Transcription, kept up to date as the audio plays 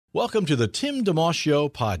Welcome to the Tim DeMoss Show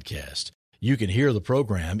podcast. You can hear the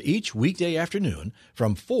program each weekday afternoon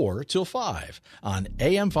from 4 till 5 on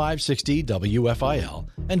AM 560 WFIL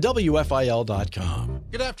and WFIL.com.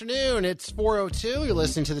 Good afternoon. It's 4:02. You're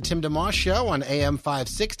listening to the Tim DeMoss Show on AM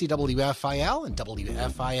 560 WFIL and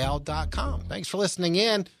WFIL.com. Thanks for listening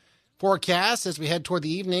in. Forecast as we head toward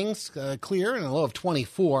the evenings, clear and a low of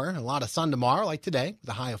 24. A lot of sun tomorrow, like today, with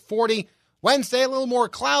a high of 40. Wednesday, a little more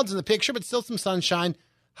clouds in the picture, but still some sunshine.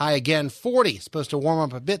 High again, 40. Supposed to warm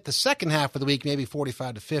up a bit the second half of the week, maybe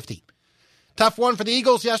 45 to 50. Tough one for the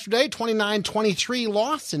Eagles yesterday, 29-23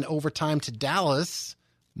 loss in overtime to Dallas.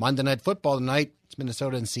 Monday Night Football tonight, it's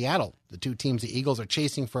Minnesota and Seattle. The two teams the Eagles are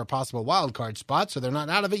chasing for a possible wild card spot, so they're not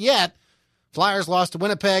out of it yet. Flyers lost to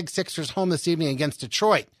Winnipeg, Sixers home this evening against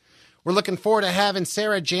Detroit. We're looking forward to having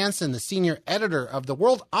Sarah Jansen, the senior editor of the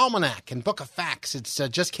World Almanac and Book of Facts. It's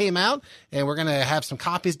just came out, and we're going to have some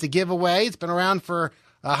copies to give away. It's been around for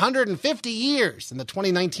 150 years, and the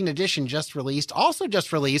 2019 edition just released. Also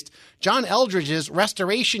just released, John Eldridge's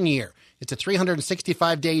Restoration Year. It's a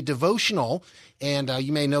 365-day devotional, and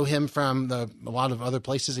you may know him from a lot of other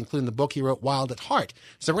places, including the book he wrote, Wild at Heart.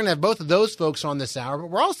 So we're going to have both of those folks on this hour,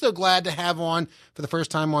 but we're also glad to have on, for the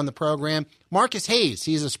first time on the program, Marcus Hayes.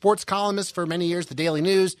 He's a sports columnist for many years, the Daily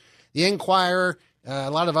News, the Inquirer,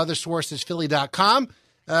 a lot of other sources, Philly.com.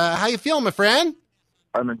 How you feeling, my friend?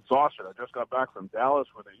 I'm exhausted. I just got back from Dallas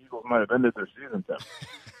where the Eagles might have ended their season,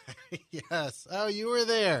 Tim. Yes. Oh, you were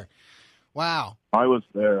there. Wow. I was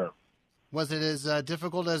there. Was it as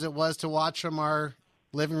difficult as it was to watch from our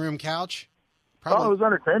living room couch? Well, it was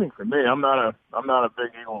entertaining for me. I'm not a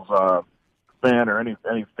big Eagles fan or any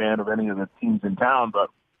fan of any of the teams in town, but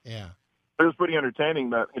yeah, it was pretty entertaining.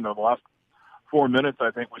 That the last 4 minutes,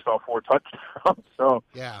 I think we saw 4 touchdowns. So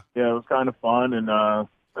yeah, it was kind of fun, and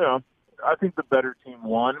I think the better team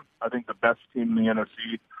won. I think the best team in the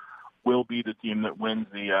NFC will be the team that wins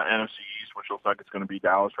the NFC East, which looks like it's going to be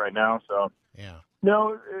Dallas right now. So, yeah.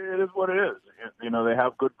 No, it is what it is. They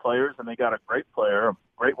have good players, and they got a great player, a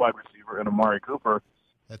great wide receiver in Amari Cooper.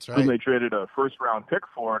 That's right. Whom they traded a first-round pick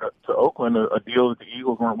for to Oakland, a deal that the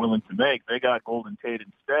Eagles weren't willing to make. They got Golden Tate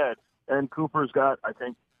instead, and Cooper's got, I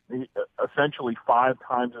think, essentially 5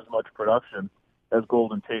 times as much production as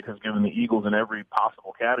Golden Tate has given the Eagles in every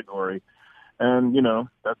possible category. And,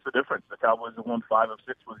 that's the difference. The Cowboys have won 5 of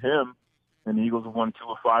 6 with him, and the Eagles have won 2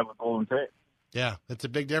 of 5 with Golden Tate. Yeah, that's a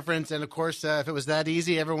big difference. And, of course, if it was that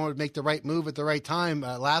easy, everyone would make the right move at the right time.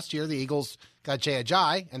 Last year, the Eagles got Jay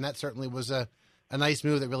Ajayi, and that certainly was a nice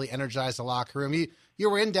move that really energized the locker room. You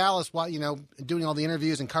were in Dallas while, doing all the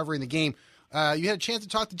interviews and covering the game. You had a chance to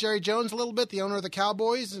talk to Jerry Jones a little bit, the owner of the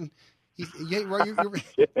Cowboys, and you wrote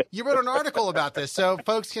an article about this, so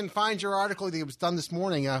folks can find your article that was done this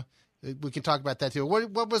morning. We can talk about that too.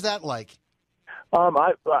 What was that like? I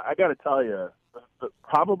got to tell you,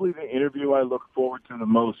 probably the interview I look forward to the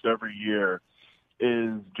most every year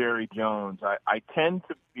is Jerry Jones. I tend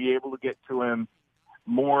to be able to get to him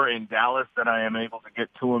more in Dallas than I am able to get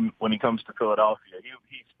to him when he comes to Philadelphia.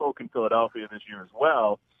 He spoke in Philadelphia this year as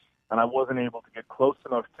well, and I wasn't able to get close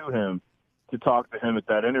enough to him to talk to him at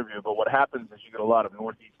that interview. But what happens is you get a lot of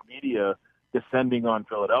Northeast media descending on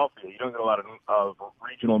Philadelphia. You don't get a lot of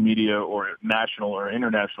regional media or national or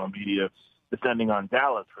international media descending on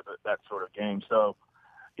Dallas for that sort of game. So,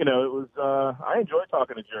 it was I enjoy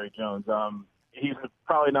talking to Jerry Jones. He's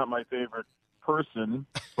probably not my favorite person,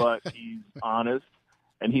 but he's honest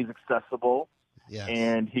and he's accessible. Yes.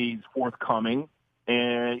 And he's forthcoming.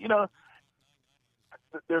 And,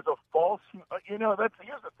 there's a false, here's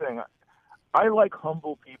the thing. I like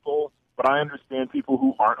humble people, but I understand people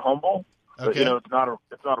who aren't humble. Okay. It's not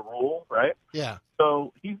a rule, right? Yeah.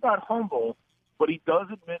 So he's not humble, but he does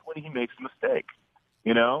admit when he makes a mistake.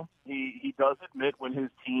 He does admit when his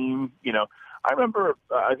team, I remember,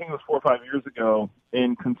 I think it was 4 or 5 years ago,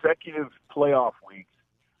 in consecutive playoff weeks,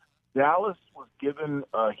 Dallas was given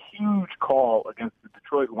a huge call against the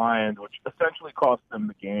Detroit Lions, which essentially cost them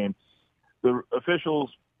the game. The officials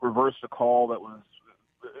reversed a call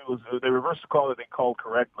they reversed a call that they called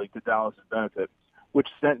correctly to Dallas' benefit, which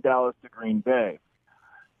sent Dallas to Green Bay.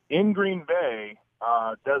 In Green Bay,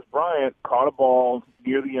 Des Bryant caught a ball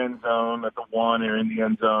near the end zone at the 1 or in the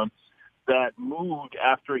end zone that moved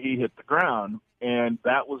after he hit the ground, and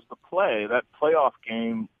that was the play. That playoff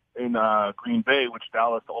game in Green Bay, which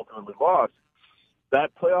Dallas ultimately lost,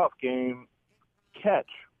 that playoff game catch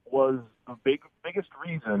was the biggest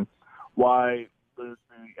reason why the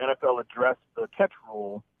NFL addressed the catch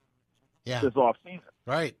rule this offseason.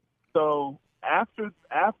 Right. So after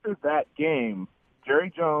that game,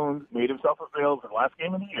 Jerry Jones made himself available for the last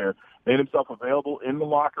game of the year, made himself available in the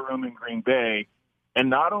locker room in Green Bay and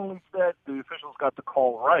not only said the officials got the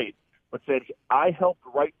call right, but said, I helped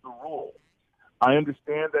write the rule. I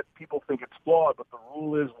understand that people think it's flawed, but the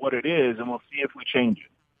rule is what it is, and we'll see if we change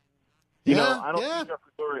it. You know, I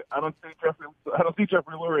don't see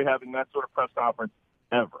Jeffrey Lurie having that sort of press conference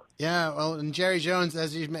ever. Yeah, well, and Jerry Jones,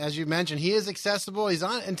 as you mentioned, he is accessible. He's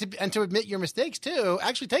on, and to admit your mistakes too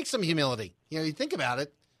actually takes some humility. You know, you think about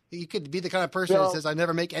it, you could be the kind of person that says, "I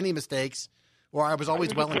never make any mistakes," or "I was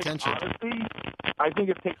always well intentioned." I think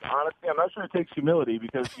it takes honesty. I'm not sure it takes humility,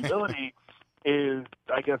 because humility is,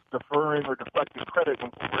 I guess, deferring or deflecting credit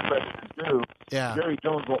when credit is due. Yeah. Jerry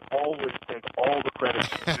Jones will always take all the credit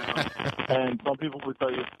he's due, and some people will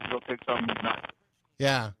tell you he'll take some he's not.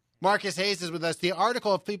 Yeah. Marcus Hayes is with us. The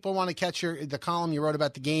article, if people want to catch the column you wrote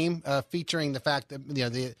about the game, featuring the fact that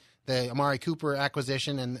the Amari Cooper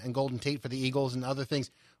acquisition and Golden Tate for the Eagles and other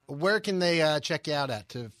things, where can they check you out at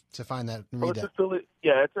to find that and read that?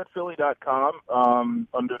 It's at Philly.com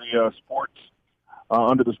under the sports.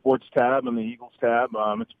 Under the sports tab and the Eagles tab.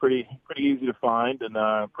 It's pretty easy to find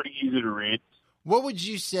and pretty easy to read. What would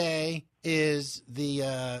you say is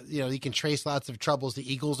the you can trace lots of troubles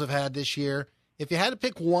the Eagles have had this year. If you had to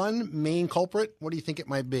pick one main culprit, what do you think it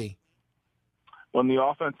might be? When the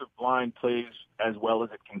offensive line plays as well as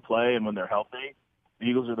it can play, and when they're healthy, the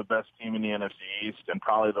Eagles are the best team in the NFC East and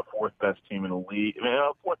probably the fourth best team in the league. I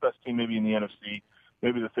mean, fourth best team maybe in the NFC,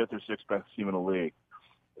 maybe the fifth or sixth best team in the league.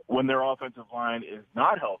 When their offensive line is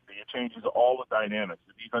not healthy, it changes all the dynamics.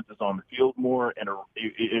 The defense is on the field more, and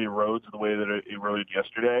it erodes the way that it eroded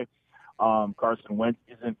yesterday. Carson Wentz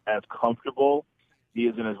isn't as comfortable. He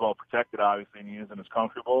isn't as well protected, obviously, and he isn't as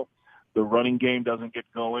comfortable. The running game doesn't get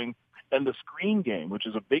going. And the screen game, which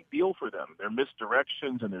is a big deal for them, their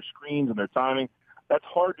misdirections and their screens and their timing, that's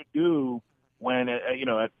hard to do when,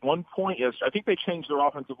 at one point, I think they changed their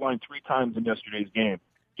offensive line 3 times in yesterday's game.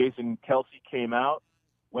 Jason Kelce came out,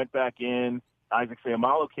 went back in. Isaac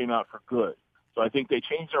Seumalo came out for good. So I think they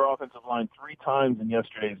changed their offensive line 3 times in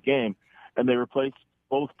yesterday's game, and they replaced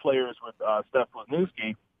both players with Steph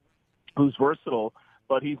Wisniewski, who's versatile,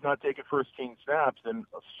 but he's not taking first-team snaps. And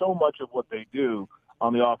so much of what they do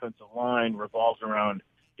on the offensive line revolves around,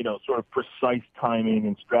 sort of precise timing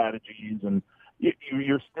and strategies. And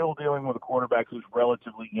you're still dealing with a quarterback who's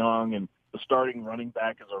relatively young, and the starting running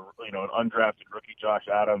back is an undrafted rookie, Josh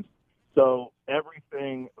Adams. So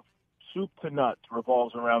everything, soup to nuts,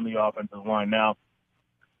 revolves around the offensive line. Now,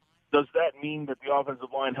 does that mean that the offensive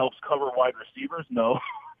line helps cover wide receivers? No,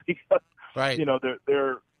 because right.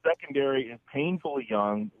 Their secondary is painfully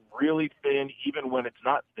young, really thin, even when it's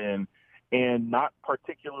not thin, and not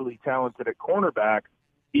particularly talented at cornerback,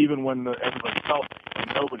 even when everybody's healthy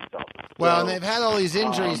and nobody's healthy. Well, and they've had all these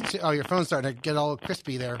injuries. Your phone's starting to get all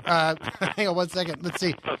crispy there. Hang on 1 second. Let's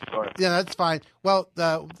see. Yeah, that's fine. Well,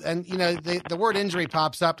 the word injury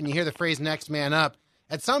pops up, and you hear the phrase "next man up."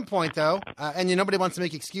 At some point, though, and nobody wants to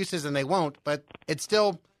make excuses, and they won't. But it's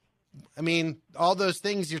still, all those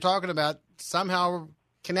things you're talking about somehow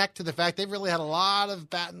connect to the fact they've really had a lot of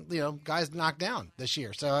guys knocked down this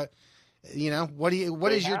year. So, what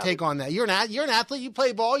is your take on that? You're an athlete. You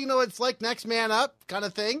play ball. You know it's like next man up kind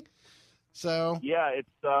of thing. So yeah, it's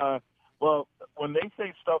when they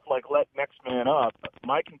say stuff like "let next man up,"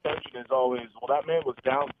 my contention is always, well, that man was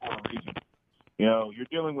down for a reason. You're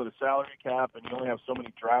dealing with a salary cap, and you only have so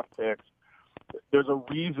many draft picks. There's a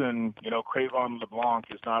reason, Cravon LeBlanc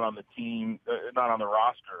is not on the team, not on the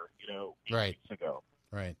roster, right. weeks ago.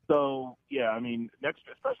 Right. So, yeah, next,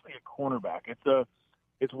 especially a cornerback,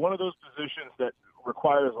 it's one of those positions that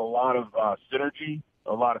requires a lot of synergy,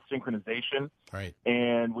 a lot of synchronization. Right.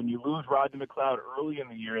 And when you lose Rodney McLeod early in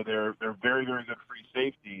the year, they're very, very good free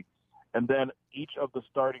safety. And then each of the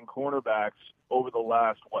starting cornerbacks over the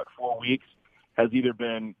last, 4 weeks has either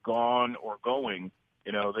been gone or going.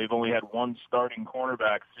 They've only had one starting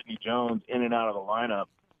cornerback, Sidney Jones, in and out of the lineup.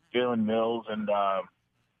 Jalen Mills and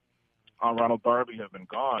Ronald Darby have been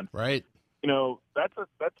gone. Right.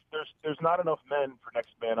 There's not enough men for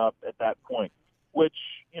next man up at that point, which,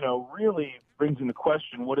 really brings into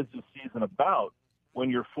question, what is this season about when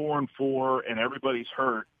you're 4-4 and everybody's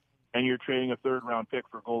hurt and you're trading a 3rd-round pick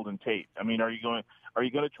for Golden Tate? Are you going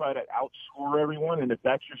to try to outscore everyone? And if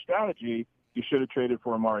that's your strategy, you should have traded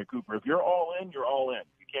for Amari Cooper. If you're all in, you're all in.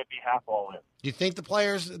 You can't be half all in. Do you think the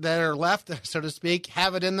players that are left, so to speak,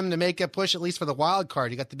 have it in them to make a push at least for the wild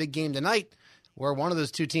card? You got the big game tonight where one of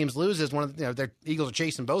those two teams loses. Their Eagles are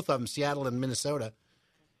chasing both of them, Seattle and Minnesota.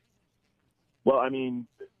 Well,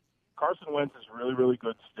 Carson Wentz is really, really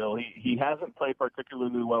good still. He hasn't played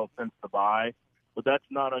particularly well since the bye, but that's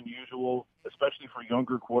not unusual, especially for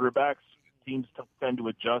younger quarterbacks. Teams tend to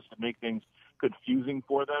adjust and make things confusing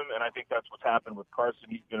for them, and I think that's what's happened with Carson.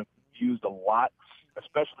 He's been confused a lot,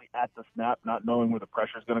 especially at the snap, not knowing where the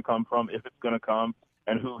pressure is going to come from, if it's going to come,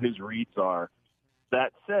 and who his reads are.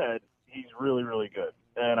 That said, he's really, really good,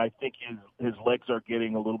 and I think his legs are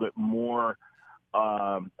getting a little bit more.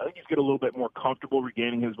 I think he's getting a little bit more comfortable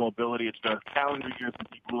regaining his mobility. It's been a calendar year since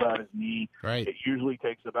he blew out his knee. Right. It usually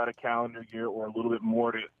takes about a calendar year or a little bit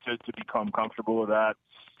more to become comfortable with that.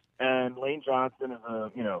 And Lane Johnson is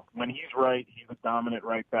when he's right, he's a dominant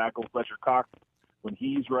right tackle. Fletcher Cox, when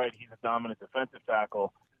he's right, he's a dominant defensive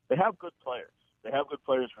tackle. They have good players. They have good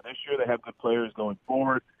players for this year. They have good players going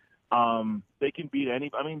forward. They can beat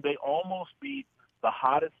they almost beat the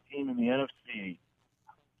hottest team in the NFC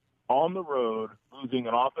on the road, losing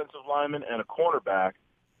an offensive lineman and a cornerback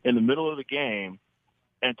in the middle of the game,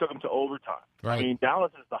 and took them to overtime. Right. I mean,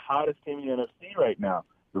 Dallas is the hottest team in the NFC right now.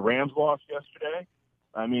 The Rams lost yesterday.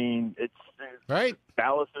 I mean, it's right.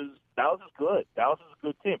 Dallas is good. Dallas is a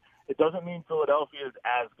good team. It doesn't mean Philadelphia is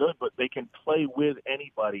as good, but they can play with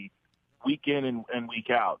anybody week in and week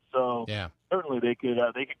out. So certainly they could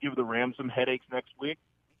give the Rams some headaches next week.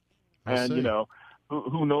 And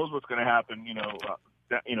who knows what's going to happen?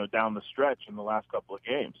 Down the stretch in the last couple of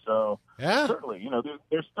games. So certainly,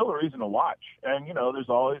 there's still a reason to watch. And there's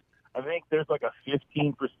always, I think there's like a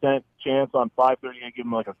 15% chance on 5:30. I give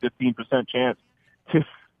them like a 15% chance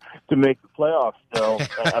to make the playoffs still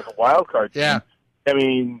as a wild card team. Yeah. I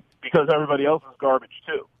mean, because everybody else is garbage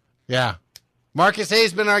too. Yeah. Marcus Hayes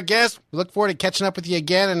has been our guest. We look forward to catching up with you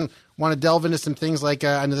again and want to delve into some things like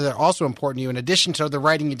I know that are also important to you in addition to the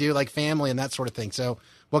writing you do, like family and that sort of thing. So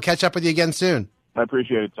we'll catch up with you again soon. I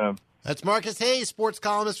appreciate it, Tom. That's Marcus Hayes, sports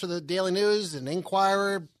columnist for the Daily News and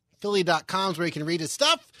Inquirer. Philly.com is where you can read his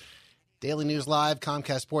stuff. Daily News Live,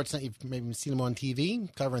 Comcast Sportsnet. You've maybe seen him on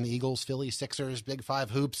TV, covering the Eagles, Phillies, Sixers, Big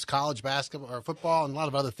Five hoops, college basketball or football, and a lot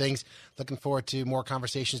of other things. Looking forward to more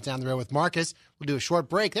conversations down the road with Marcus. We'll do a short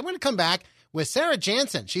break. Then we're going to come back with Sarah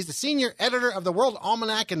Jansen. She's the senior editor of the World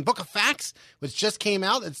Almanac and Book of Facts, which just came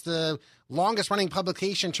out. It's the longest-running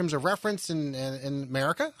publication in terms of reference in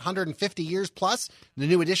America, 150 years plus. The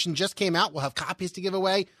new edition just came out. We'll have copies to give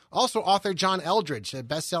away. Also, author John Eldridge, a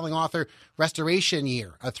best-selling author, Restoration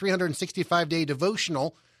Year, a 365-day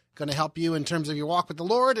devotional, going to help you in terms of your walk with the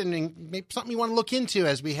Lord and maybe something you want to look into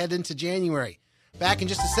as we head into January. Back in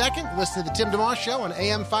just a second, listen to the Tim DeMoss Show on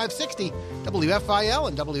AM 560, WFIL,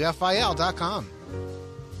 and WFIL.com.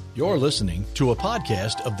 You're listening to a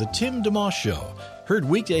podcast of the Tim DeMoss Show, heard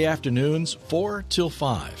weekday afternoons 4 till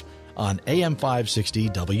 5 on AM 560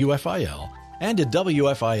 WFIL and at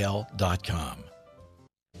WFIL.com.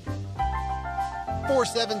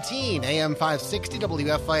 417 AM 560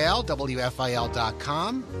 WFIL,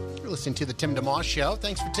 WFIL.com. You're listening to the Tim DeMoss Show.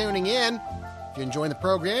 Thanks for tuning in. If you're enjoying the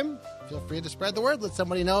program, feel free to spread the word. Let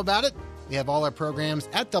somebody know about it. We have all our programs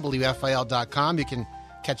at WFIL.com. You can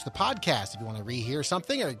catch the podcast if you want to rehear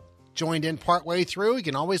something or joined in partway through. You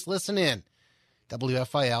can always listen in.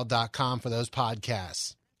 WFIL.com for those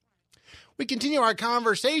podcasts. We continue our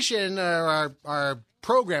conversation, our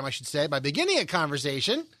program, I should say, by beginning a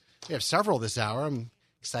conversation. We have several this hour I'm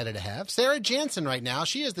excited to have. Sarah Jansen right now.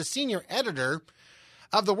 She is the senior editor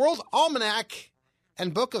of the World Almanac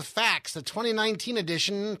and Book of Facts, the 2019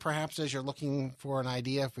 edition, perhaps as you're looking for an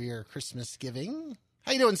idea for your Christmas giving.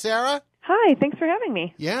 How you doing, Sarah? Hi, thanks for having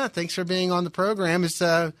me. Yeah, thanks for being on the program. It's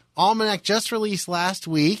Almanac just released last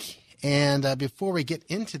week, and before we get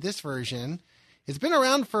into this version, it's been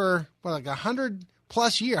around for, like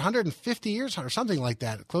 100-plus years, 150 years or something like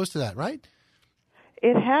that, close to that, right?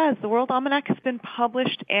 It has. The World Almanac has been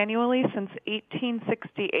published annually since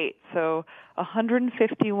 1868, so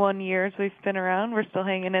 151 years we've been around. We're still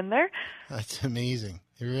hanging in there. That's amazing.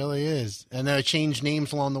 It really is. And it changed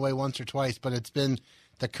names along the way once or twice, but it's been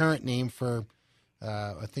the current name for,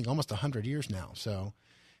 I think, almost 100 years now. So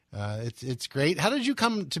it's great. How did you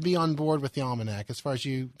come to be on board with the Almanac as far as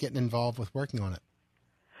you getting involved with working on it?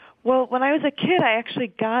 Well, when I was a kid, I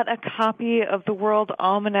actually got a copy of the World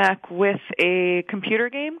Almanac with a computer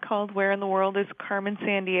game called Where in the World is Carmen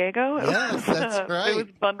Sandiego? Yes, that's right. It was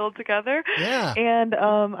bundled together. Yeah. And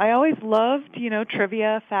I always loved,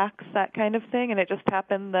 trivia, facts, that kind of thing, and it just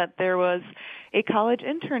happened that there was a college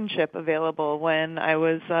internship available when I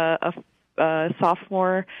was a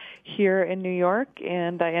sophomore here in New York,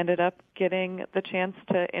 and I ended up getting the chance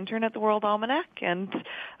to intern at the World Almanac and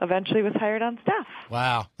eventually was hired on staff.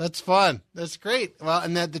 Wow, that's fun. That's great. Well,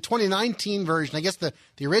 and the 2019 version, I guess the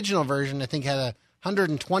original version, I think had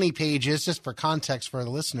 120 pages, just for context for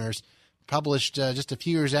the listeners, published just a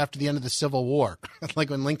few years after the end of the Civil War,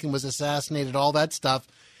 like when Lincoln was assassinated, all that stuff.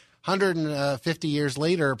 150 years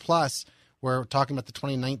later plus, We're talking about the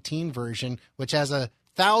 2019 version, which has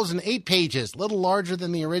 1,008 pages, a little larger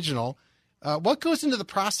than the original. What goes into the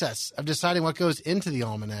process of deciding what goes into the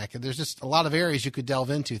almanac? There's just a lot of areas you could delve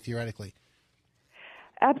into theoretically.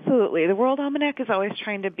 Absolutely. The World Almanac is always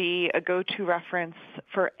trying to be a go-to reference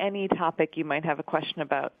for any topic you might have a question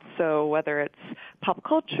about. So whether it's pop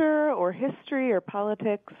culture or history or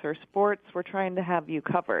politics or sports, we're trying to have you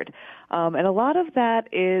covered. And a lot of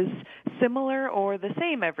that is similar or the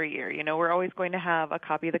same every year. You know, we're always going to have a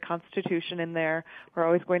copy of the Constitution in there. We're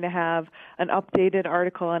always going to have an updated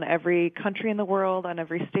article on every country in the world, on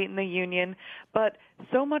every state in the Union. But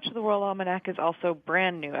so much of the World Almanac is also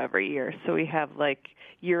brand new every year. So we have like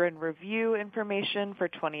year in review information for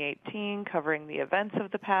 2018 covering the events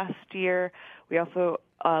of the past year. We also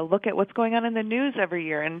look at what's going on in the news every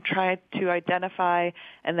year and try to identify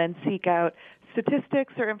and then seek out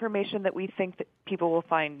statistics or information that we think that people will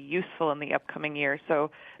find useful in the upcoming year.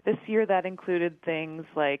 So this year that included things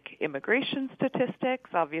like immigration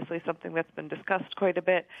statistics, obviously something that's been discussed quite a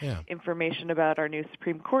bit, information about our new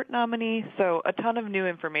Supreme Court nominee, so a ton of new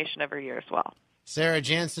information every year as well. Sarah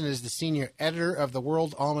Jansen is the senior editor of the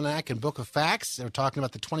World Almanac and Book of Facts. We're talking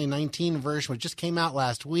about the 2019 version, which just came out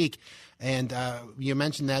last week. And you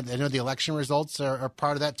mentioned that. I know the election results are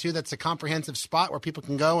part of that, too. That's a comprehensive spot where people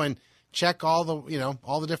can go and check all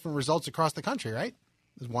the different results across the country, right?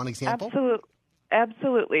 Is one example.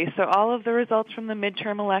 Absolutely. So all of the results from the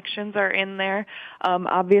midterm elections are in there.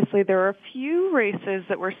 Obviously, there are a few races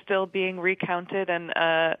that were still being recounted and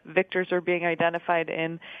victors are being identified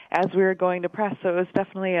in as we were going to press. So it was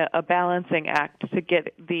definitely a balancing act to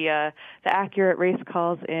get the accurate race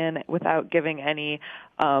calls in without giving any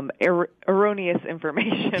erroneous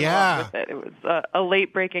information along with it. It was a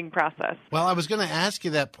late-breaking process. Well, I was going to ask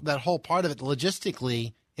you that whole part of it.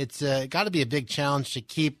 Logistically, it's got to be a big challenge to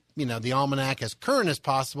keep the almanac as current as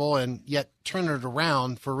possible and yet turn it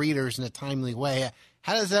around for readers in a timely way.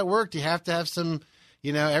 How does that work? Do you have to have some,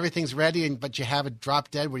 everything's ready, but you have it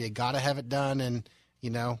drop dead where you got to have it done, and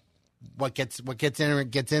what gets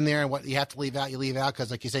in there, and what you have to leave out, you leave out,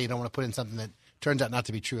 because like you say, you don't want to put in something that turns out not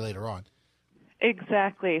to be true later on.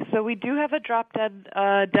 Exactly. So we do have a drop-dead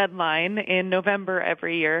deadline in November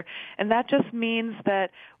every year, and that just means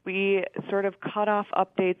that we sort of cut off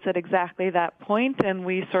updates at exactly that point, and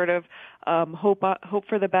we sort of hope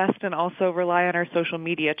for the best and also rely on our social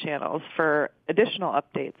media channels for additional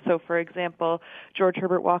updates. So, for example, George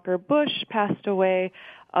Herbert Walker Bush passed away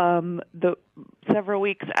several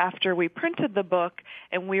weeks after we printed the book,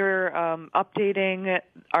 and we were updating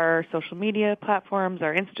our social media platforms,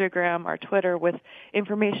 our Instagram, our Twitter, with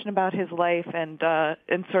information about his life and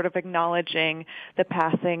sort of acknowledging the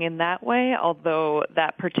passing in that way, although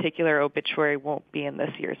that particular obituary won't be in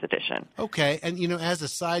this year's edition. Okay, and as a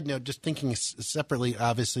side note, just thinking separately,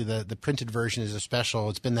 obviously the printed version is a special.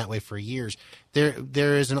 It's been that way for years. Is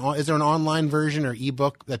there an online version or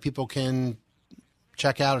ebook that people can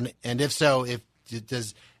check out, and if so,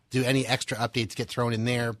 do any extra updates get thrown in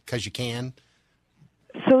there because you can?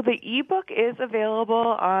 So the ebook is available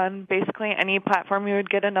on basically any platform you would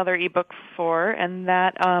get another ebook for, and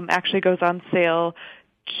that actually goes on sale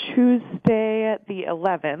Tuesday the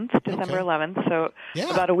 11th, December 11th. So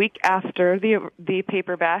about a week after the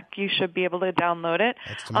paperback, you should be able to download it.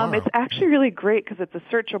 That's tomorrow. It's actually really great because it's a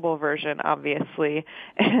searchable version, obviously,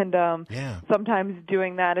 and sometimes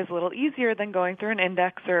doing that is a little easier than going through an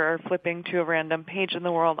index or flipping to a random page in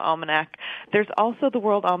the World Almanac. There's also the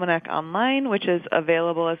World Almanac Online, which is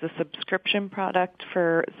available as a subscription product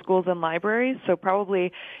for schools and libraries. So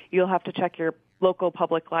probably you'll have to check your local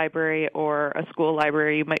public library or a school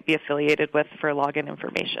library you might be affiliated with for login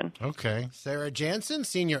information. Okay. Sarah Jansen,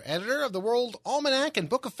 senior editor of the World Almanac and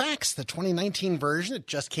Book of Facts, the 2019 version. It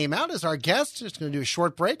just came out as our guest. Just going to do a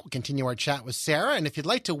short break. We'll continue our chat with Sarah. And if you'd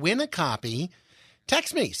like to win a copy,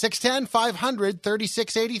 text me,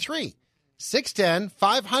 610-500-3683.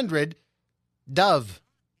 610-500-DOVE.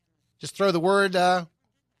 Just throw the word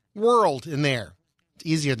world in there. It's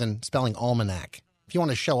easier than spelling almanac. If you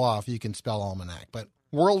want to show off, you can spell almanac, but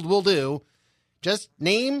world will do. Just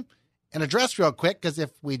name and address real quick, because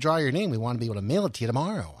if we draw your name, we want to be able to mail it to you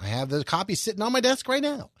tomorrow. I have the copy sitting on my desk right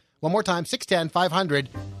now. One more time,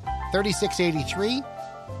 610-500-3683.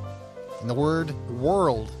 And the word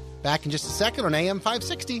world. Back in just a second on AM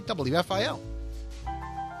 560 WFIL.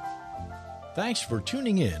 Thanks for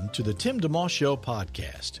tuning in to the Tim DeMoss Show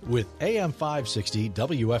podcast with AM 560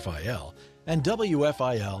 WFIL and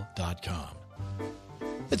WFIL.com.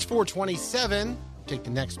 It's 427. Take the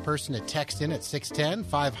next person to text in at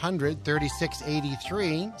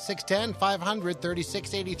 610-500-3683.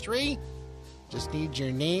 610-500-3683. Just need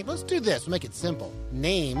your name. Let's do this. We'll make it simple.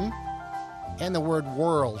 Name and the word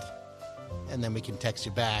world. And then we can text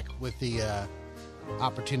you back with the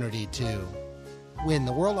opportunity to win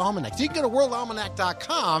the World Almanac. So you can go to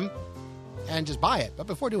worldalmanac.com and just buy it. But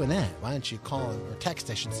before doing that, why don't you call or text,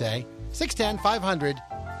 I should say,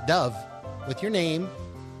 610-500-DOVE with your name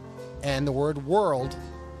and the word world,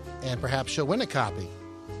 and perhaps she'll win a copy.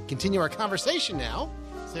 Continue our conversation now.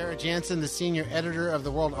 Sarah Jansen, the senior editor of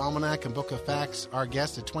the World Almanac and Book of Facts, our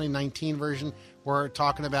guest, the 2019 version we're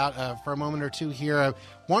talking about for a moment or two here.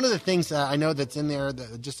 One of the things I know that's in there,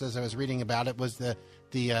 just as I was reading about it, was the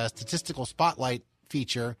statistical spotlight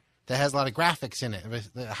feature that has a lot of graphics in it,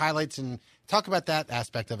 the highlights, and talk about that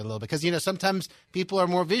aspect of it a little bit. Because, sometimes people are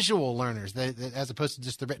more visual learners as opposed to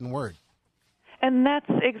just the written word. And that's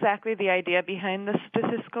exactly the idea behind the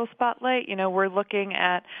statistical spotlight. We're looking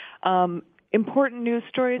at important news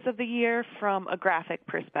stories of the year from a graphic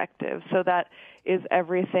perspective. So that is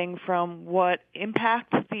everything from what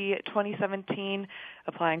impact the 2017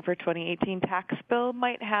 applying for 2018 tax bill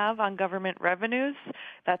might have on government revenues.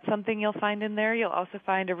 That's something you'll find in there. You'll also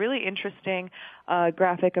find a really interesting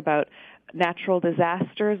graphic about natural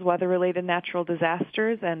disasters, weather-related natural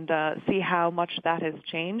disasters, and see how much that has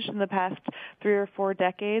changed in the past 3 or 4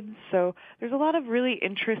 decades. So there's a lot of really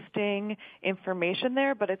interesting information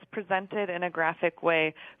there, but it's presented in a graphic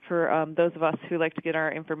way for those of us who like to get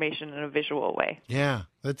our information in a visual way. Yeah,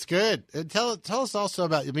 that's good. Tell us also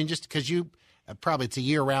about, just because you probably it's a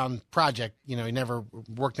year-round project,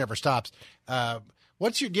 work never stops. Do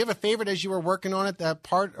you have a favorite as you were working on it, that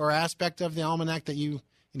part or aspect of the almanac that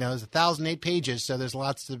there's 1,008 pages, so there's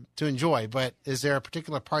lots to enjoy. But is there a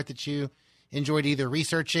particular part that you enjoyed either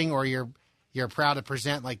researching or you're proud to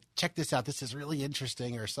present? Like, check this out, this is really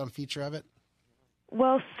interesting, or some feature of it?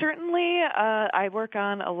 Well, certainly I work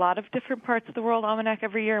on a lot of different parts of the World Almanac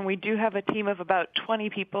every year, and we do have a team of about 20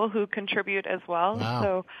 people who contribute as well. Wow.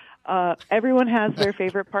 So everyone has their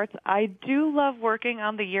favorite parts. I do love working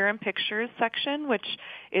on the Year in Pictures section, which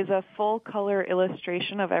is a full-color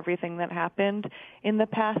illustration of everything that happened in the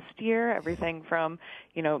past year, everything from,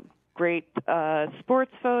 great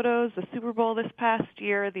sports photos, the Super Bowl this past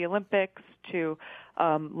year, the Olympics, to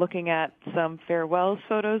looking at some farewells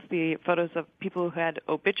photos, the photos of people who had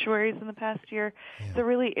obituaries in the past year. Yeah. It's a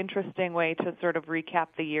really interesting way to sort of recap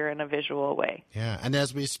the year in a visual way. Yeah, and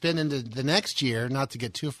as we spin into the next year, not to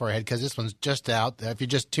get too far ahead, because this one's just out. If you're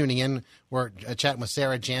just tuning in, we're chatting with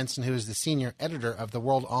Sarah Jansen, who is the senior editor of the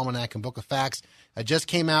World Almanac and Book of Facts. Just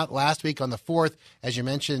came out last week on the 4th. As you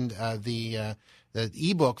mentioned, the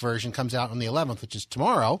ebook version comes out on the 11th, which is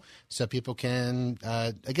tomorrow, so people can,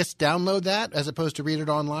 download that as opposed to read it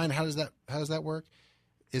online. How does that work?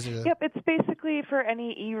 Is it? Yep, it's basically for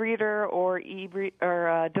any e-reader or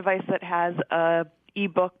device that has a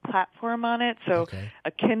ebook platform on it. So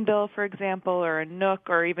a Kindle, for example, or a Nook,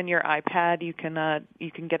 or even your iPad, you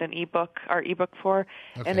can get an ebook, our ebook for,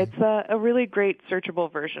 and it's a really great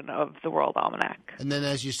searchable version of the World Almanac. And then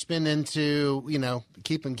as you spin into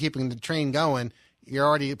keeping the train going, you're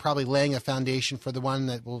already probably laying a foundation for the one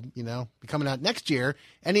that will be coming out next year.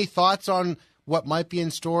 Any thoughts on what might be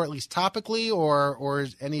in store, at least topically, or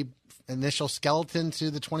any initial skeleton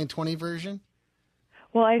to the 2020 version?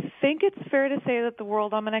 Well, I think it's fair to say that the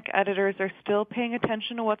World Almanac editors are still paying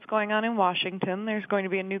attention to what's going on in Washington. There's going to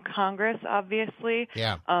be a new Congress, obviously.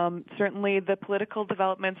 Yeah. Certainly the political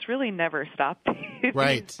developments really never stop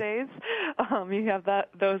right. these days. You have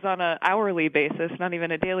those on an hourly basis, not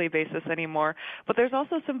even a daily basis anymore. But there's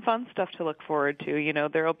also some fun stuff to look forward to.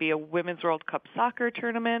 There will be a Women's World Cup soccer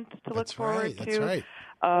tournament to look forward to. That's right.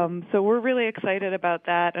 So we're really excited about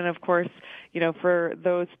that. And, of course, for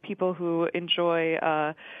those people who enjoy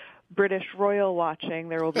British royal watching,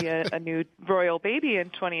 there will be a new royal baby in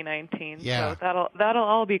 2019. Yeah. So that'll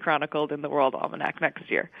all be chronicled in the World Almanac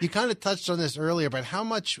next year. You kind of touched on this earlier, but how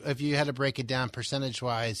much, if you had to break it down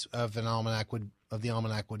percentage-wise, of the almanac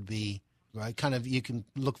would be, right? Kind of, you can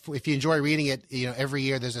look for, if you enjoy reading it, every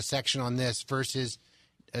year there's a section on this versus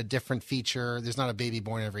a different feature. There's not a baby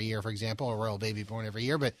born every year, for example, a royal baby born every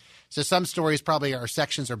year. But so some stories probably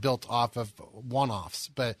sections are built off of one-offs.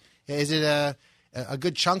 But is it a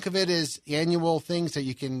good chunk of it is annual things that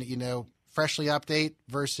you can, freshly update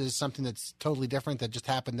versus something that's totally different that just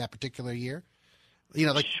happened that particular year?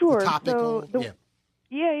 Like sure. Topical.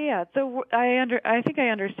 Yeah. So I think I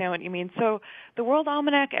understand what you mean. So the World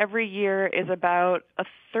Almanac every year is about a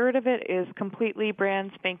third of it is completely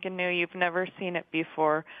brand spanking new. You've never seen it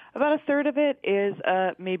before. About a third of it is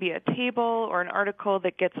maybe a table or an article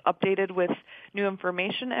that gets updated with new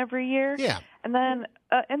information every year. Yeah. And then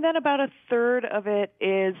about a third of it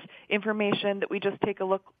is information that we just take a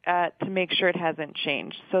look at to make sure it hasn't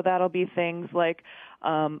changed. So that'll be things like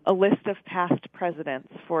a list of past presidents,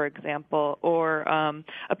 for example, or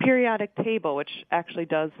a periodic table, which actually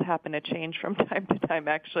does happen to change from time to time,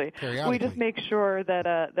 actually. We just make sure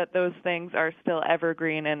that those things are still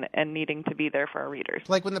evergreen and needing to be there for our readers.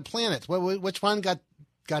 Like when the planets, which one got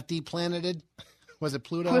deplaneted? Was it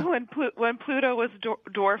Pluto? When Pluto was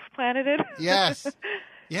dwarf planeted? Yes.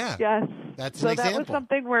 Yeah. Yes. That's an example. That was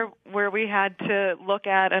something where we had to look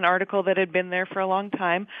at an article that had been there for a long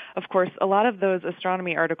time. Of course, a lot of those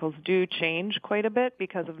astronomy articles do change quite a bit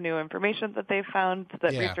because of new information that they've found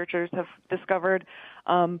that researchers have discovered.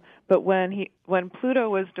 But when Pluto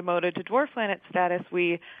was demoted to dwarf planet status,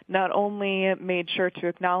 we not only made sure to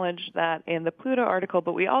acknowledge that in the Pluto article,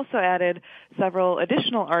 but we also added several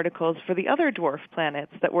additional articles for the other dwarf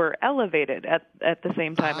planets that were elevated at the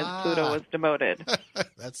same time as Pluto was demoted.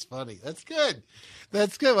 That's funny. That's good.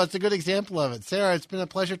 That's good. Well, it's a good example of it. Sarah, it's been a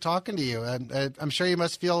pleasure talking to you. I'm sure you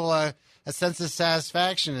must feel a sense of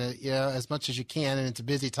satisfaction, as much as you can, and it's a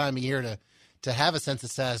busy time of year to have a sense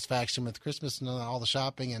of satisfaction with Christmas and all the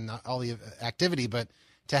shopping and all the activity, but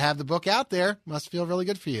to have the book out there must feel really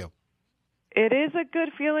good for you. It is a good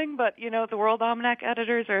feeling, but, the World Almanac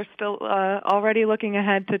editors are still already looking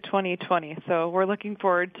ahead to 2020, so we're looking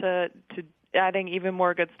forward to adding even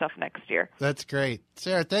more good stuff next year. That's great.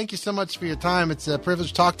 Sarah, thank you so much for your time. It's a privilege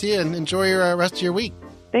to talk to you, and enjoy your rest of your week.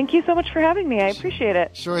 Thank you so much for having me. I appreciate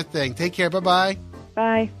it. Sure thing. Take care. Bye-bye.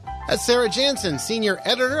 Bye. That's Sarah Jansen, Senior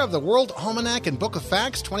Editor of the World Almanac and Book of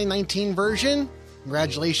Facts 2019 version.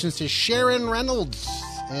 Congratulations to Sharon Reynolds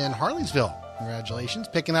in Harleysville. Congratulations.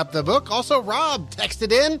 Picking up the book. Also, Rob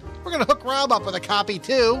texted in. We're going to hook Rob up with a copy,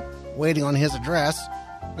 too. Waiting on his address.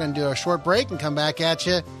 We're going to do a short break and come back at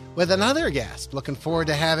you with another guest. Looking forward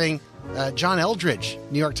to having John Eldredge,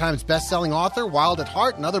 New York Times bestselling author, Wild at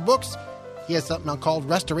Heart, and other books. He has something called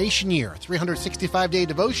Restoration Year, 365-day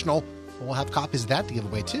devotional. We'll have copies of that to give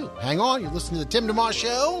away, too. Hang on. You're listening to the Tim DeMoss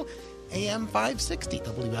Show, AM 560,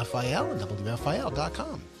 WFIL, and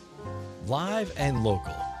WFIL.com. Live and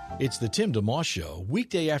local. It's the Tim DeMoss Show,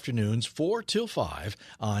 weekday afternoons 4 till 5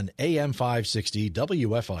 on AM 560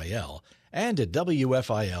 WFIL and at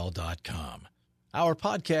WFIL.com. Our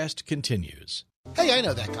podcast continues. Hey, I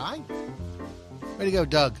know that guy. Way to go,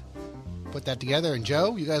 Doug. Put that together. And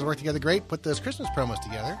Joe, you guys work together great. Put those Christmas promos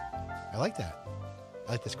together. I like that.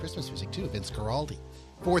 I like this Christmas music, too. Vince Guaraldi.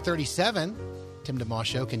 4:37. Tim DeMoss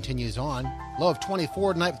Show continues on. Low of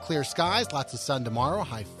 24 tonight with clear skies. Lots of sun tomorrow.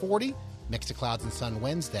 High 40. Mix of clouds and sun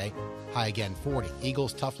Wednesday. High again 40.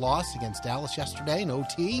 Eagles tough loss against Dallas yesterday in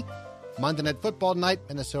OT. Monday Night Football tonight.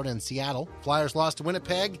 Minnesota and Seattle. Flyers lost to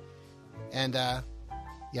Winnipeg. And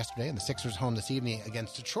yesterday. And the Sixers home this evening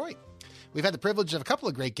against Detroit. We've had the privilege of a couple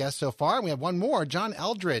of great guests so far, and we have one more, John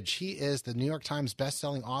Eldredge. He is the New York Times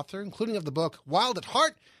bestselling author, including of the book Wild at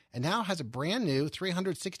Heart, and now has a brand new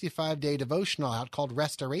 365-day devotional out called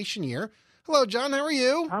Restoration Year. Hello, John. How are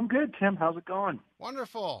you? I'm good, Tim. How's it going?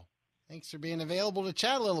 Wonderful. Thanks for being available to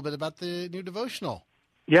chat a little bit about the new devotional.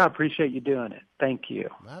 Yeah, I appreciate you doing it. Thank you.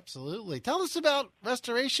 Absolutely. Tell us about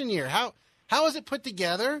Restoration Year. How was it put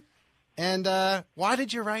together, and why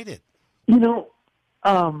did you write it?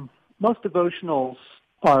 Most devotionals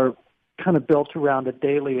are kind of built around a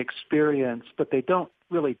daily experience, but they don't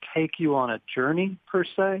really take you on a journey per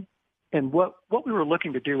se. And what we were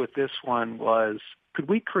looking to do with this one was, could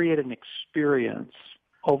we create an experience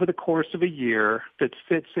over the course of a year that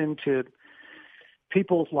fits into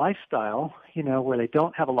people's lifestyle, where they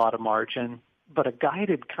don't have a lot of margin, but a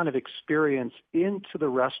guided kind of experience into the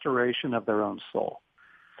restoration of their own soul.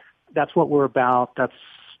 That's what we're about. That's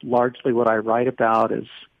largely what I write about is,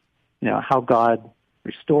 how God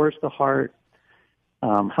restores the heart,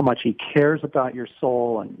 how much he cares about your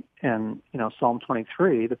soul. And Psalm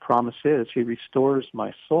 23, the promise is he restores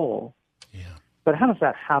my soul. Yeah. But how does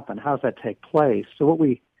that happen? How does that take place? So what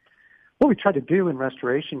we try to do in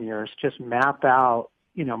Restoration Year is just map out,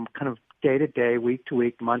 kind of day to day, week to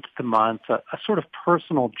week, month to month, a sort of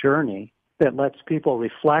personal journey that lets people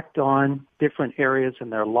reflect on different areas in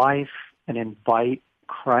their life and invite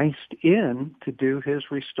Christ in to do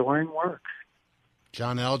his restoring work.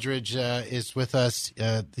 John Eldredge is with us.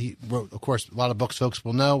 He wrote, of course, a lot of books folks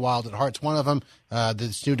will know. Wild at Heart's one of them.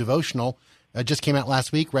 This new devotional just came out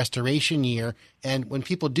last week, Restoration Year. And when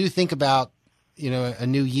people do think about, a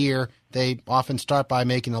new year, they often start by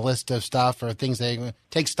making a list of stuff or things they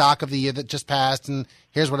take stock of the year that just passed. And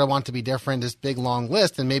here's what I want to be different, this big, long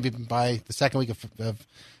list. And maybe by the second week of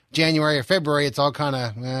January or February, it's all kind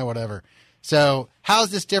of whatever. So how is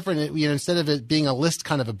this different, instead of it being a list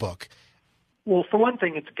kind of a book? Well, for one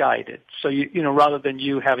thing, it's guided. So, rather than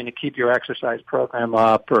you having to keep your exercise program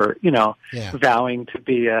up or, vowing to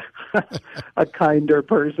be a kinder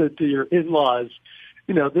person to your in-laws,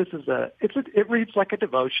 this is it reads like a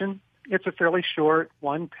devotion. It's a fairly short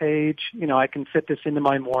one page. I can fit this into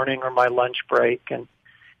my morning or my lunch break. And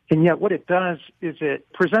yet what it does is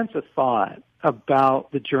it presents a thought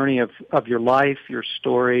about the journey of your life, your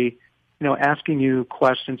story, asking you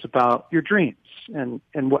questions about your dreams and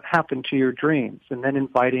what happened to your dreams. And then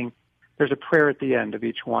there's a prayer at the end of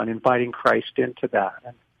each one, inviting Christ into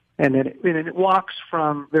that. And it walks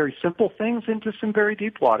from very simple things into some very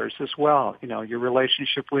deep waters as well. Your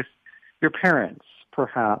relationship with your parents,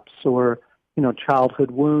 perhaps, or,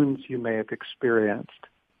 childhood wounds you may have experienced.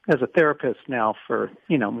 As a therapist now for,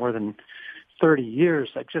 more than 30 years,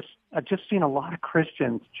 I've just seen a lot of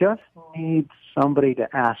Christians just need somebody to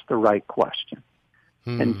ask the right question.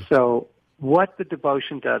 And so what the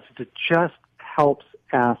devotion does is it just helps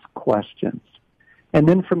ask questions. And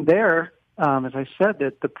then from there, as I said,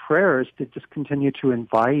 that the prayers to just continue to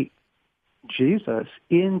invite Jesus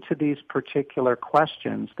into these particular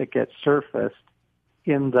questions that get surfaced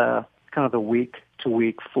in the kind of the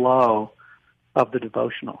week-to-week flow of the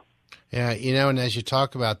devotional. Yeah, and as you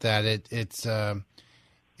talk about that, it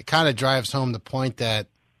kind of drives home the point that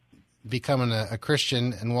becoming a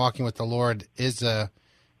Christian and walking with the Lord is a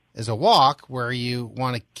walk where you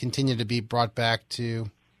want to continue to be brought back to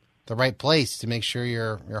the right place to make sure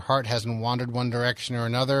your heart hasn't wandered one direction or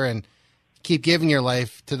another, and keep giving your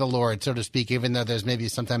life to the Lord, so to speak, even though there's maybe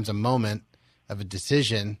sometimes a moment of a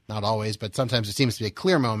decision, not always, but sometimes it seems to be a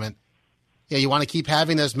clear moment. Yeah, you want to keep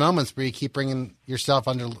having those moments where you keep bringing yourself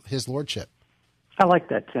under his lordship. I like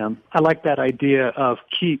that, Tim. I like that idea of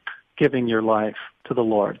keep giving your life to the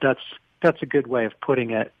Lord. That's a good way of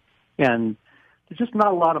putting it. And there's just not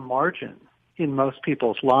a lot of margin in most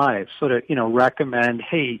people's lives. Sort of, recommend,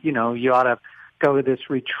 hey, you ought to go to this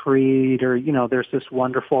retreat, or, there's this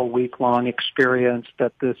wonderful week-long experience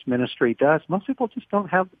that this ministry does. Most people just don't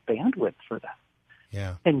have the bandwidth for that.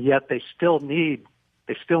 Yeah. And yet they still need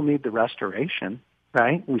the restoration,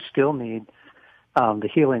 right? We still need the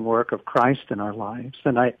healing work of Christ in our lives.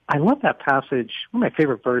 And I love that passage. One of my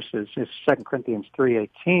favorite verses is 2 Corinthians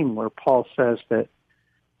 3:18, where Paul says that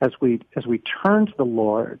as we turn to the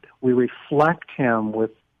Lord, we reflect him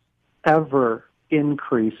with ever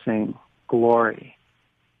increasing glory.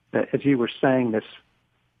 That, as you were saying,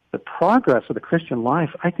 the progress of the Christian life,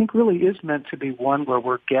 I think, really is meant to be one where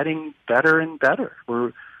we're getting better and better.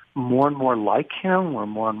 We're more and more like him. We're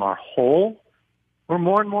more and more whole. We're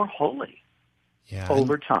more and more holy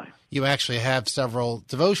over time. You actually have several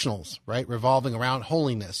devotionals, right, revolving around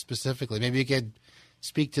holiness specifically. Maybe you could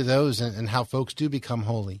speak to those and how folks do become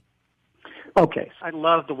holy. Okay. I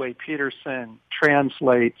love the way Peterson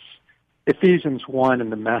translates Ephesians 1 in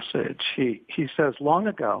the Message. He says, long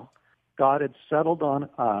ago, God had settled on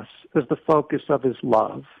us as the focus of his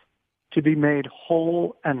love to be made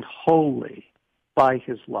whole and holy by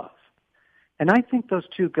his love. And I think those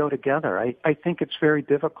two go together. I think it's very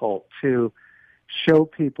difficult to show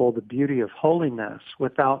people the beauty of holiness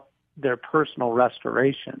without their personal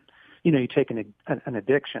restoration. You take an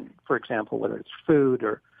addiction, for example, whether it's food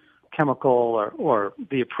or chemical or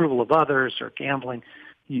the approval of others or gambling.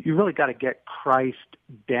 You really got to get Christ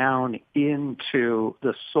down into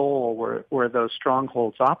the soul where those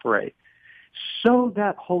strongholds operate so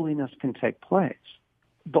that holiness can take place.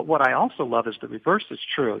 But what I also love is the reverse is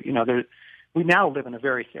true. We now live in a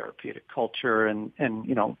very therapeutic culture, and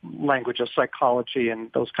language of psychology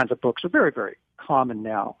and those kinds of books are very, very common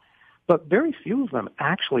now. But very few of them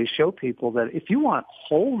actually show people that if you want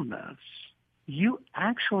wholeness, you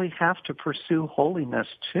actually have to pursue holiness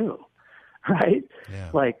too, right? Yeah.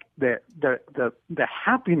 Like the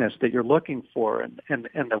happiness that you're looking for and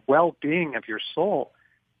the well-being of your soul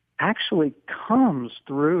actually comes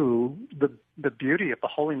through the beauty of the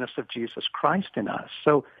holiness of Jesus Christ in us.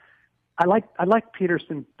 So I like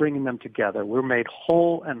Peterson bringing them together. We're made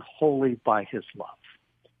whole and holy by his love.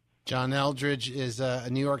 John Eldredge is a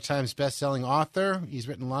New York Times bestselling author. He's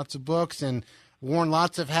written lots of books and worn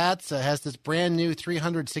lots of hats. Has this brand new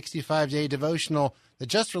 365-day devotional that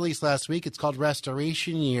just released last week. It's called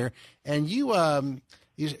Restoration Year. And you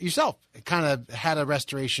yourself kind of had a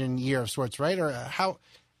restoration year of sorts, right? Or how?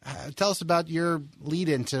 Tell us about your lead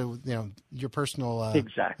into your personal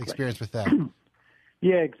experience with that.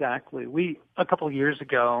 Yeah, exactly. A couple of years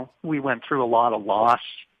ago, we went through a lot of loss.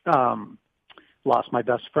 Lost my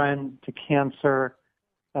best friend to cancer.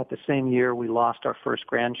 At the same year, we lost our first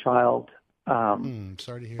grandchild.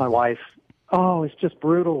 Sorry to hear my that. wife. Oh, it's just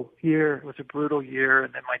brutal year. It was a brutal year.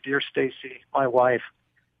 And then my dear Stacy, my wife,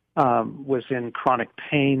 was in chronic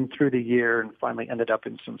pain through the year and finally ended up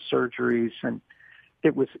in some surgeries. And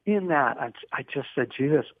it was in that I just said,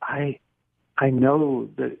 Jesus, I know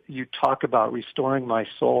that you talk about restoring my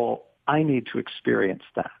soul. I need to experience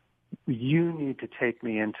that. You need to take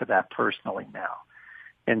me into that personally now.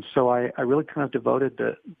 And so I really kind of devoted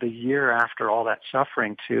the year after all that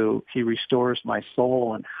suffering to He restores my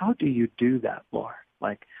soul. And how do you do that, Lord?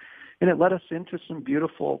 And it led us into some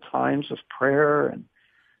beautiful times of prayer and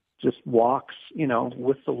just walks,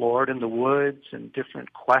 with the Lord in the woods and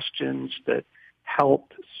different questions that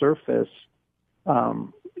helped surface,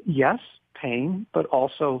 yes, pain, but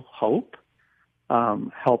also hope,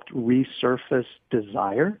 helped resurface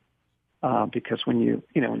desire. Because when you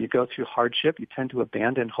go through hardship, you tend to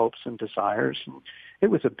abandon hopes and desires. And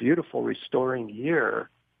it was a beautiful, restoring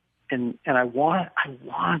year. And I want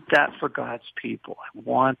that for God's people. I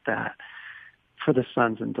want that for the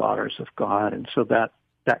sons and daughters of God. And so that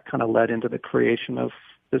kind of led into the creation of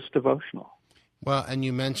this devotional. Well, and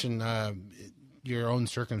you mentioned your own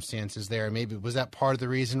circumstances there. Maybe was that part of the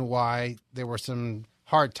reason why there were some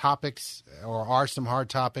hard topics, or are some hard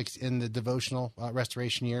topics in the devotional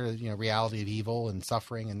restoration year? Reality of evil and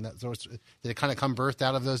suffering, and that sort of, did it kind of come birthed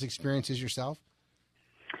out of those experiences yourself?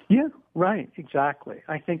 Yeah, right, exactly.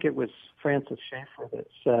 I think it was Francis Schaeffer that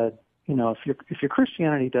said, if your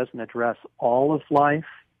Christianity doesn't address all of life,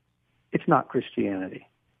 it's not Christianity.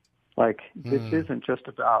 This isn't just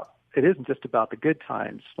about the good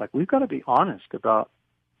times. We've got to be honest about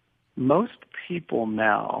most people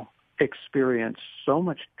now experience so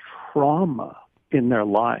much trauma in their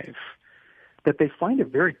life that they find it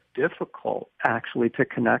very difficult actually to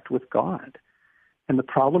connect with God. And the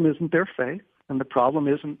problem isn't their faith, and the problem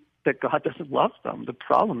isn't that God doesn't love them. The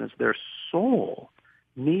problem is their soul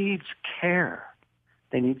needs care.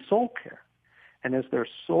 They need soul care. And as their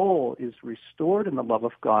soul is restored in the love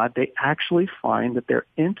of God, they actually find that their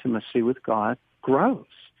intimacy with God grows,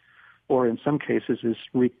 or in some cases is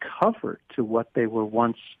recovered to what they were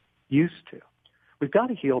once used to. We've got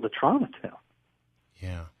to heal the trauma too.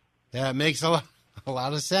 Yeah, it makes a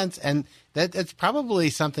lot of sense, and that's probably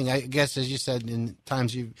something, I guess, as you said, in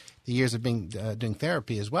times the years of being doing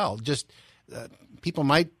therapy as well. Just people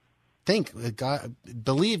might think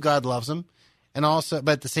believe God loves them, and also,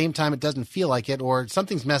 but at the same time, it doesn't feel like it, or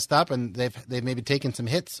something's messed up, and they've maybe taken some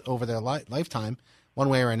hits over their lifetime, one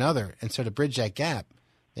way or another, and so to bridge that gap,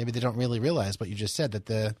 maybe they don't really realize what you just said, that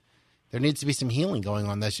there needs to be some healing going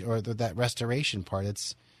on, that restoration part.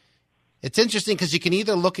 It's interesting because you can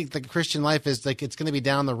either look at the Christian life as it's going to be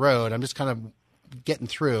down the road. I'm just kind of getting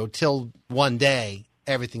through till one day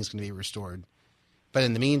everything's going to be restored. But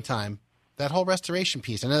in the meantime, that whole restoration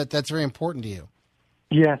piece, I know that's very important to you.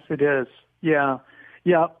 Yes, it is. Yeah.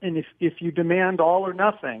 And if you demand all or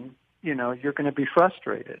nothing, you're going to be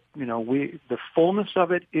frustrated. The fullness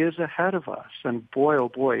of it is ahead of us, and boy, oh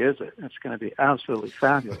boy, is it! It's going to be absolutely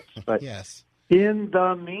fabulous. But yes. In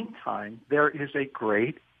the meantime, there is a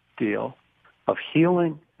great deal of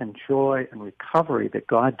healing and joy and recovery that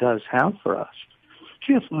God does have for us.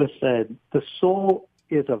 C.S. Lewis said, "The soul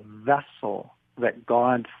is a vessel that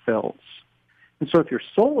God fills." And so if your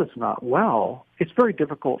soul is not well, it's very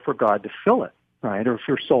difficult for God to fill it. Right, or if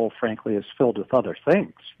your soul, frankly, is filled with other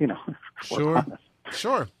things,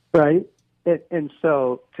 Sure. Right, and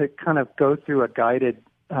so to kind of go through a guided,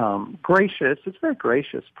 it's a very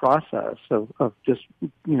gracious process of just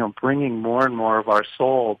bringing more and more of our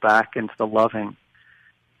soul back into the loving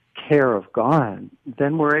care of God.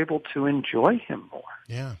 Then we're able to enjoy Him more.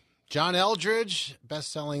 Yeah, John Eldredge,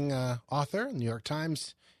 best-selling author, New York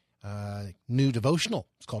Times, new devotional.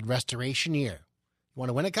 It's called Restoration Year. You want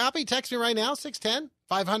to win a copy? Text me right now,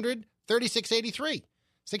 610-500-3683.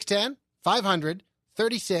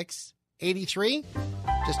 610-500-3683.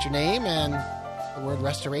 Just your name and the word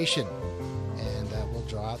restoration. And we'll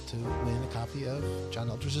draw out to win a copy of John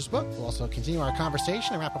Eldredge's book. We'll also continue our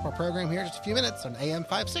conversation and wrap up our program here in just a few minutes on AM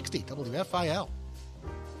 560 WFIL.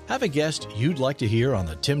 Have a guest you'd like to hear on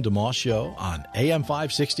the Tim DeMoss Show on AM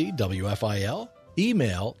 560 WFIL?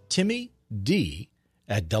 Email Timmy D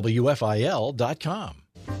at WFIL.com.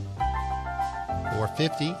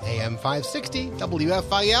 450 AM 560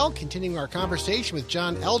 WFIL. Continuing our conversation with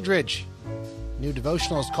John Eldredge. New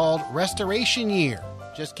devotional is called Restoration Year.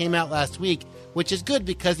 Just came out last week, which is good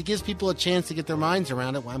because it gives people a chance to get their minds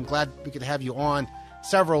around it. I'm glad we could have you on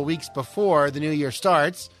several weeks before the new year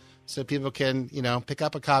starts so people can, pick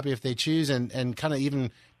up a copy if they choose and kind of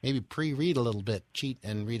even maybe pre-read a little bit, cheat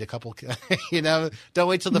and read a couple, don't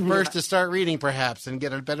wait till the first to start reading perhaps and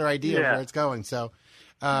get a better idea of where it's going. So,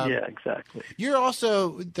 yeah, exactly. You're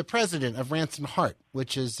also the president of Ransomed Heart,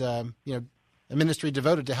 which is, a ministry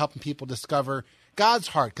devoted to helping people discover God's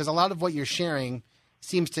heart. Because a lot of what you're sharing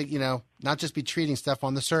seems to, not just be treating stuff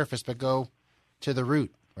on the surface, but go to the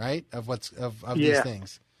root, right, of what's of these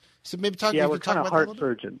things. So maybe talk. Yeah, we're talk kind of about heart that a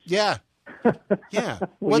little bit? surgeons. Yeah, yeah.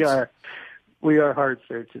 We are heart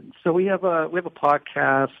surgeons. So we have a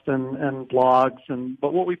podcast and blogs,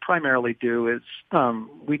 but what we primarily do is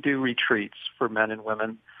we do retreats for men and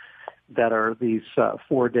women that are these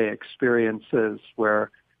 4-day experiences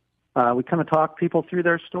where we kind of talk people through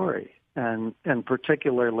their story, and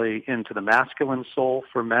particularly into the masculine soul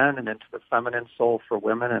for men and into the feminine soul for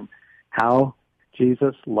women, and how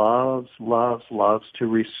Jesus loves to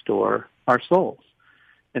restore our souls.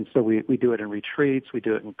 And so we do it in retreats, we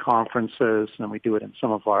do it in conferences, and we do it in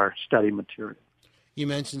some of our study material. You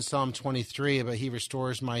mentioned Psalm 23 about He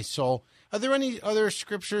restores my soul. Are there any other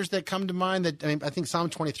scriptures that come to mind? I think Psalm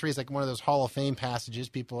 23 is like one of those Hall of Fame passages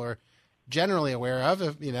people are generally aware of.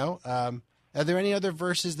 Are there any other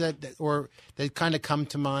verses that kind of come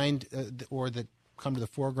to mind or that come to the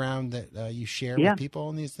foreground that you share with people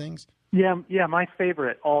on these things? Yeah. My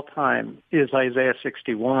favorite all time is Isaiah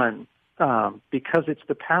 61. Because it's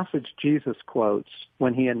the passage Jesus quotes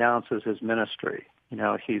when he announces his ministry.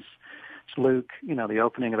 It's Luke, the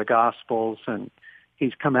opening of the Gospels, and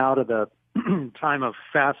he's come out of the time of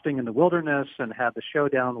fasting in the wilderness and had the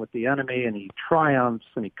showdown with the enemy, and he triumphs,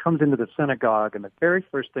 and he comes into the synagogue, and the very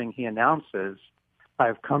first thing he announces, I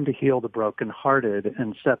have come to heal the brokenhearted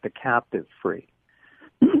and set the captive free.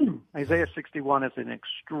 Isaiah 61 is an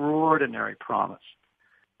extraordinary promise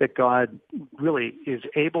that God really is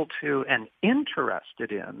able to and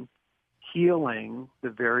interested in healing the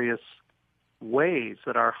various ways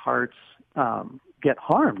that our hearts get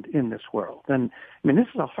harmed in this world. And, this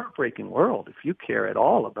is a heartbreaking world if you care at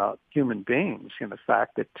all about human beings. The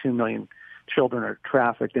fact that 2 million children are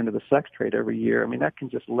trafficked into the sex trade every year, that can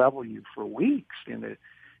just level you for weeks.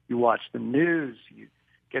 You watch the news, you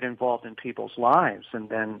get involved in people's lives, and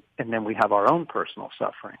then we have our own personal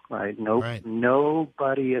suffering, right?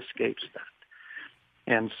 Nobody escapes that.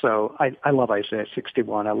 And so I love Isaiah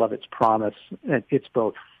 61. I love its promise. It's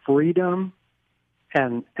both freedom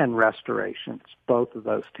and restoration. It's both of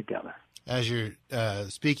those together. As you're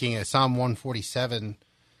speaking, Psalm 147,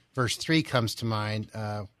 verse 3 comes to mind.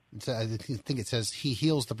 I think it says, He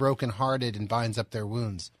heals the brokenhearted and binds up their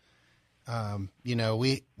wounds. I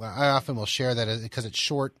often will share that because it's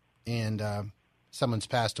short and someone's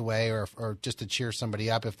passed away, or just to cheer somebody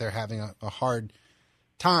up if they're having a hard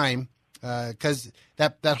time. Because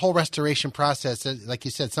that whole restoration process, like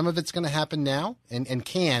you said, some of it's going to happen now and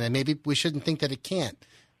can, and maybe we shouldn't think that it can't.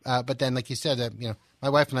 But then, like you said, my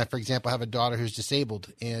wife and I, for example, have a daughter who's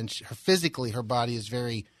disabled, and physically her body is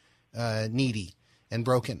very needy and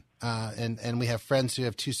broken. And we have friends who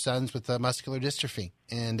have 2 sons with muscular dystrophy,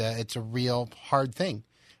 and it's a real hard thing.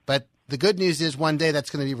 But the good news is one day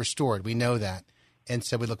that's going to be restored. We know that, and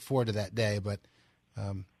so we look forward to that day. But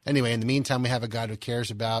anyway, in the meantime, we have a God who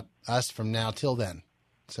cares about us from now till then.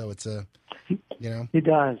 So it's He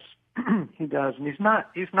does. He does, and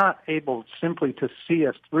he's not able simply to see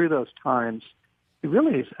us through those times. He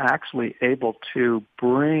really is actually able to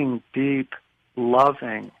bring deep,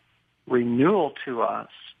 loving renewal to us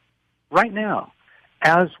right now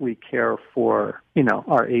as we care for,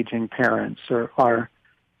 our aging parents or our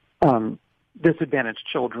disadvantaged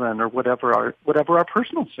children or whatever our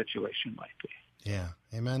personal situation might be. Yeah,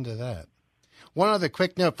 amen to that. One other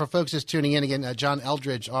quick note for folks just tuning in again, John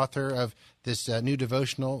Eldredge, author of this new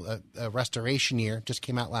devotional, Restoration Year, just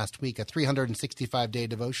came out last week, a 365-day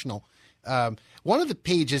devotional. One of the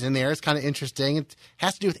pages in there is kind of interesting. It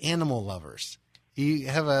has to do with animal lovers. You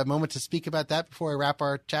have a moment to speak about that before I wrap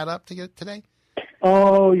our chat up today?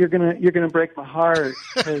 Oh, you're gonna break my heart,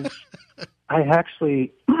 because I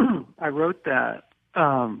actually I wrote that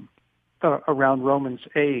around Romans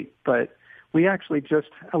 8, but we actually just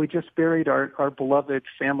buried our beloved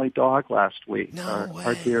family dog last week.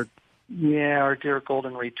 Our dear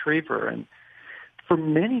golden retriever. And for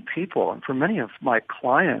many people and for many of my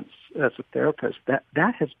clients as a therapist,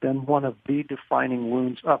 that has been one of the defining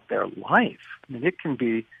wounds of their life. It can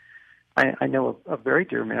be. I know a very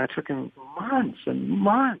dear man. It took him months and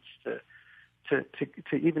months to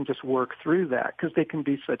even just work through that, because they can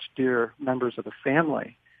be such dear members of the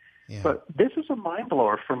family. Yeah. But this is a mind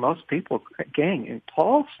blower for most people, gang. And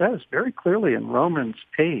Paul says very clearly in Romans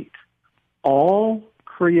 8, all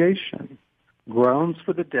creation groans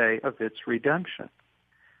for the day of its redemption.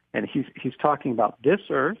 And he's talking about this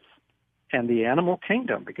earth and the animal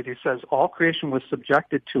kingdom, because he says all creation was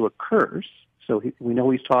subjected to a curse. So we know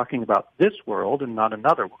he's talking about this world and not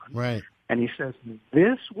another one. Right. And he says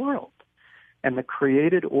this world And the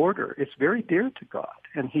created order is very dear to God,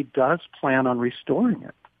 and he does plan on restoring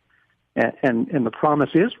it. And the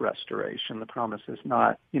promise is restoration. The promise is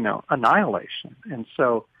not, annihilation. And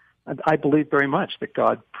so I believe very much that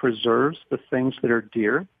God preserves the things that are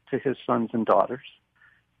dear to his sons and daughters,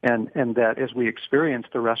 and that as we experience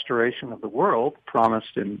the restoration of the world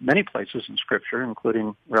promised in many places in Scripture,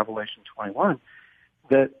 including Revelation 21,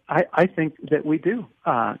 that I think that we do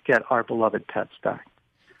get our beloved pets back.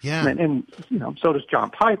 Yeah. And so does John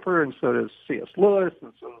Piper, and so does C.S. Lewis,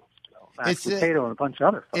 and so does Max Lucado, and a bunch of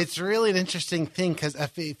other folks. It's really an interesting thing because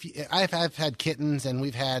I've had kittens, and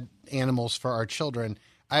we've had animals for our children.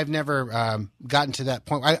 I've never gotten to that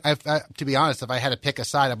point. I, to be honest, if I had to pick a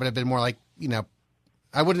side, I would have been more like,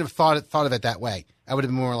 I wouldn't have thought of it that way. I would have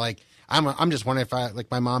been more like, I'm just wondering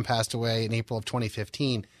if my mom passed away in April of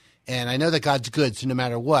 2015. And I know that God's good, so no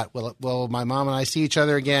matter what, will my mom and I see each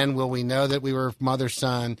other again? Will we know that we were mother,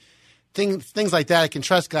 son? Things like that. I can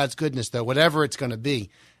trust God's goodness, though, whatever it's going to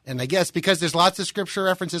be. And I guess because there's lots of Scripture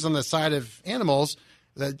references on the side of animals,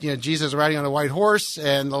 that Jesus is riding on a white horse,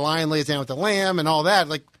 and the lion lays down with the lamb, and all that.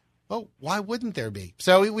 Like, well, why wouldn't there be?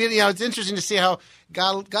 So it's interesting to see how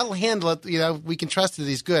God will handle it. We can trust that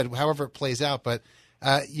He's good, however it plays out. But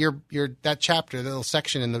that chapter, that little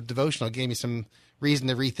section in the devotional, gave me some reason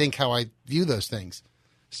to rethink how I view those things.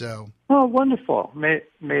 So, oh, wonderful! May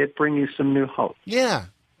it bring you some new hope. Yeah,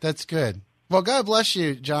 that's good. Well, God bless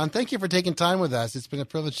you, John. Thank you for taking time with us. It's been a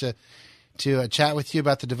privilege to chat with you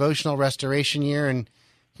about the devotional restoration year, and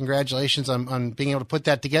congratulations on being able to put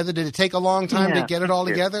that together. Did it take a long time to get it all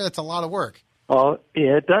together? That's a lot of work. Oh,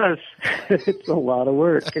 yeah, it does. It's a lot of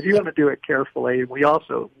work because you want to do it carefully. We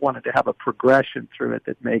also wanted to have a progression through it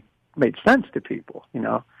that made sense to people,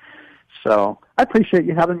 So I appreciate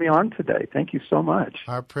you having me on today. Thank you so much.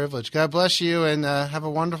 Our privilege. God bless you, and have a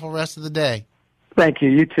wonderful rest of the day. Thank you.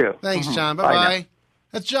 You too. Thanks, John. Bye-bye.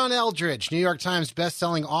 That's John Eldredge, New York Times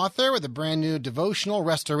bestselling author with a brand new devotional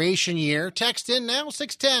restoration year. Text in now,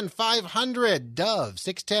 610-500, Dove,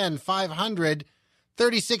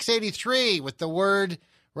 610-500-3683 with the word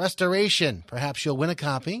restoration. Perhaps you'll win a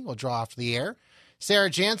copy. We'll draw off the air. Sarah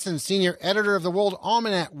Jansen, senior editor of the World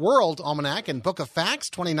Almanac and Book of Facts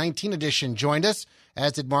 2019 edition, joined us,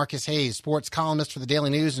 as did Marcus Hayes, sports columnist for the Daily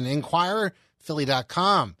News and Inquirer,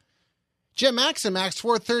 Philly.com. Jim Maxim, Acts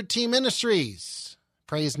 413 Ministries.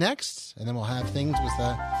 Praise next, and then we'll have things with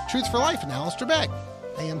Truth for Life and Alistair Begg,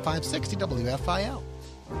 AM 560 WFIL.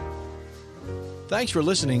 Thanks for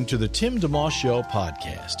listening to the Tim DeMoss Show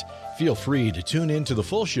podcast. Feel free to tune in to the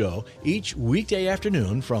full show each weekday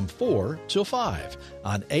afternoon from 4 till 5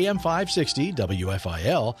 on AM 560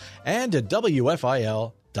 WFIL and at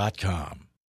WFIL.com.